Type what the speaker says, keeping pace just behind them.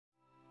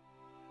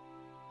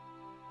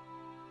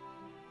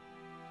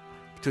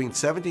Between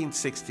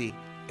 1760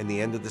 and the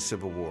end of the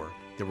Civil War,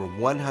 there were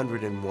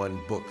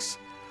 101 books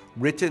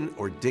written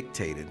or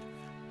dictated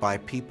by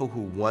people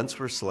who once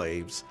were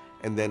slaves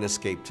and then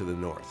escaped to the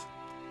North.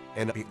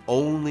 And the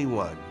only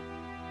one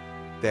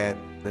that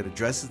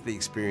addresses the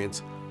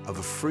experience of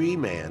a free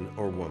man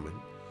or woman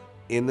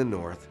in the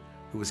North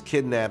who was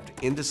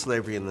kidnapped into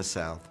slavery in the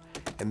South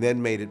and then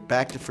made it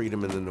back to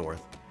freedom in the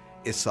North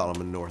is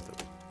Solomon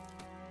Northup.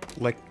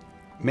 Like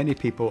many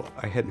people,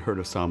 I hadn't heard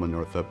of Solomon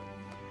Northup,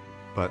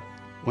 but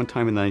one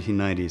time in the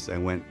 1990s, I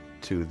went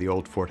to the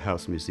old Fort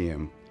House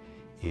Museum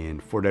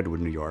in Fort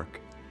Edward, New York,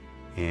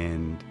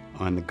 and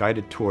on the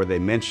guided tour, they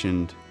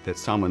mentioned that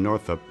Solomon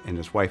Northup and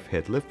his wife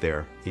had lived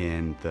there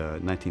in the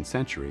 19th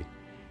century,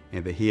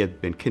 and that he had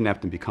been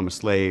kidnapped and become a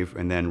slave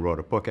and then wrote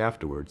a book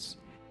afterwards.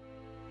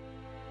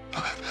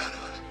 I've had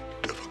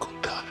a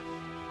difficult time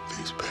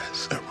these past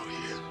several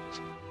years.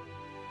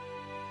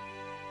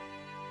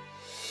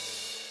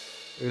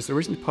 It was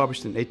originally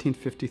published in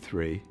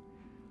 1853,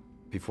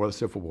 before the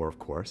Civil War, of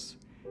course,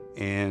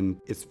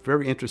 and it's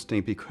very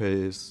interesting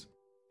because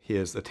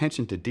his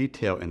attention to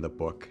detail in the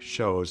book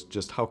shows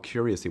just how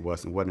curious he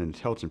was and what an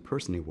intelligent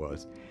person he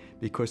was,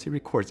 because he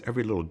records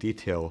every little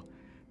detail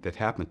that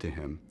happened to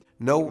him.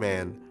 No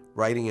man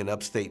writing in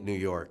upstate New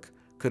York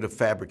could have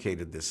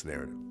fabricated this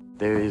narrative.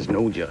 There is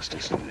no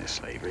justice in this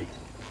slavery.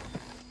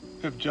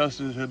 If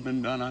justice had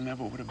been done, I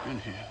never would have been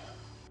here.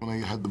 When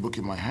I had the book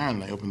in my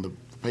hand, I opened the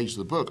page of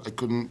the book, I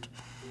couldn't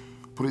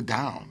put it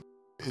down.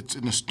 It's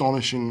an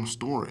astonishing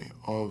story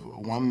of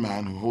one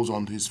man who holds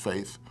on to his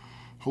faith,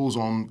 holds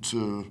on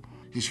to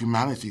his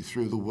humanity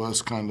through the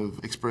worst kind of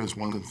experience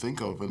one can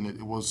think of, and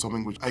it was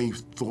something which I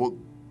thought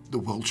the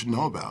world should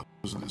know about.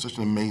 It was such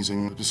an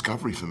amazing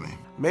discovery for me.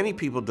 Many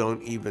people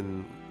don't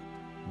even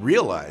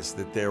realize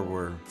that there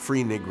were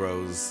free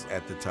Negroes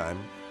at the time,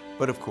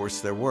 but of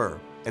course there were.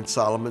 And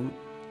Solomon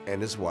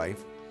and his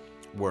wife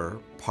were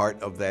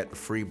part of that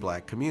free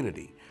black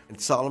community.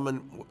 And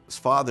Solomon's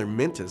father,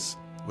 Mintus,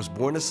 was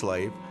born a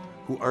slave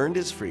who earned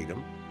his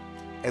freedom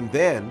and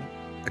then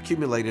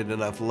accumulated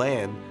enough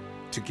land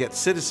to get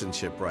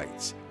citizenship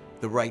rights,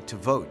 the right to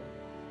vote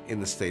in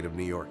the state of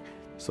New York.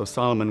 So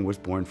Solomon was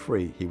born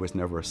free. He was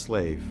never a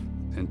slave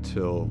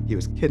until he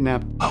was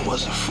kidnapped. I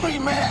was a free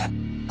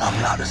man.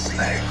 I'm not a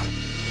slave.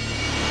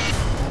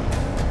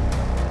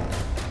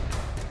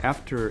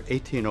 After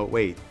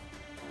 1808,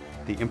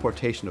 the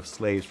importation of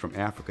slaves from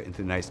Africa into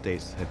the United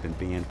States had been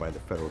banned by the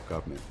federal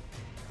government.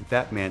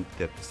 That meant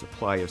that the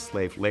supply of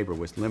slave labor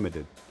was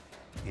limited,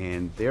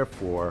 and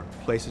therefore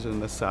places in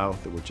the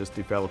South that were just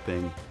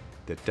developing,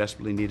 that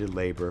desperately needed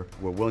labor,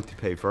 were willing to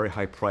pay very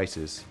high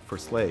prices for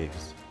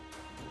slaves.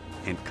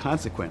 And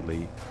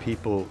consequently,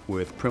 people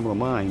with criminal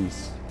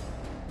minds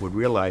would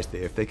realize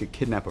that if they could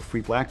kidnap a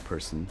free black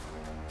person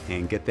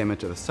and get them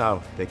into the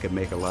South, they could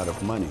make a lot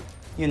of money.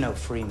 You're no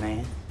free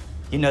man.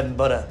 You're nothing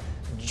but a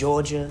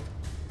Georgia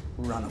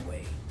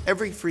runaway.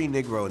 Every free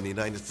Negro in the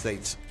United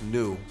States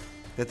knew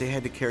that they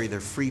had to carry their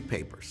free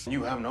papers.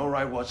 You have no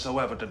right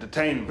whatsoever to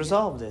detain me.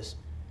 Resolve this.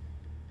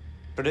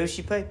 Produce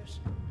your papers.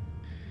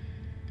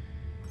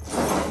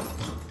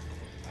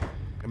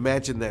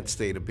 Imagine that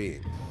state of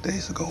being.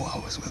 Days ago, I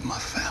was with my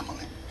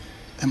family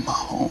in my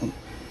home.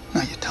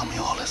 Now you tell me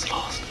all is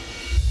lost.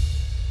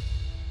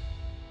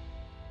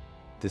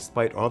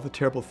 Despite all the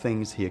terrible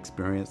things he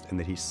experienced and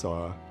that he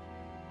saw,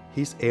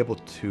 he's able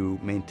to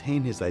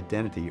maintain his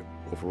identity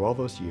over all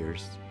those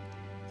years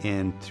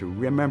and to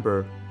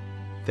remember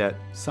that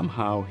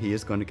somehow he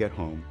is going to get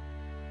home.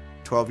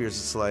 12 Years a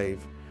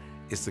Slave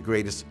is the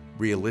greatest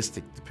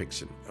realistic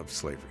depiction of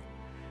slavery.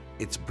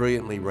 It's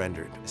brilliantly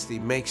rendered.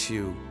 It makes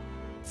you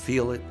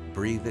feel it,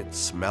 breathe it,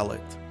 smell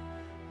it,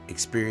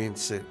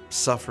 experience it,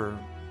 suffer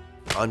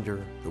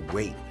under the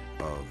weight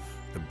of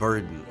the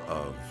burden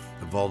of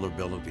the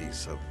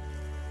vulnerabilities of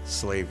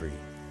slavery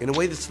in a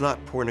way that's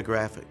not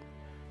pornographic.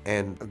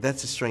 And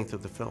that's the strength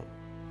of the film.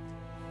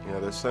 You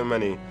know, there's so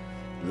many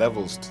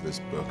levels to this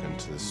book and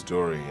to this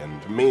story,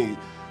 and to me,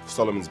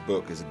 Solomon's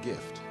book is a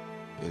gift.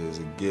 It is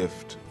a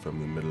gift from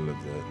the middle of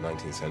the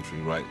 19th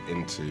century right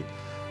into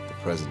the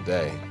present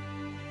day.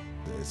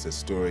 It's a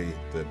story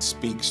that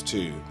speaks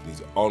to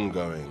these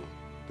ongoing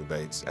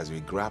debates as we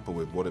grapple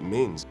with what it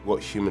means,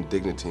 what human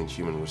dignity and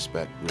human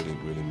respect really,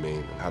 really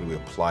mean, and how do we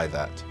apply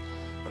that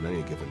on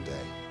any given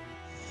day.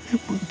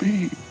 It would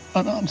be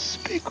an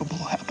unspeakable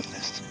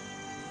happiness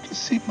to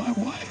see my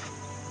wife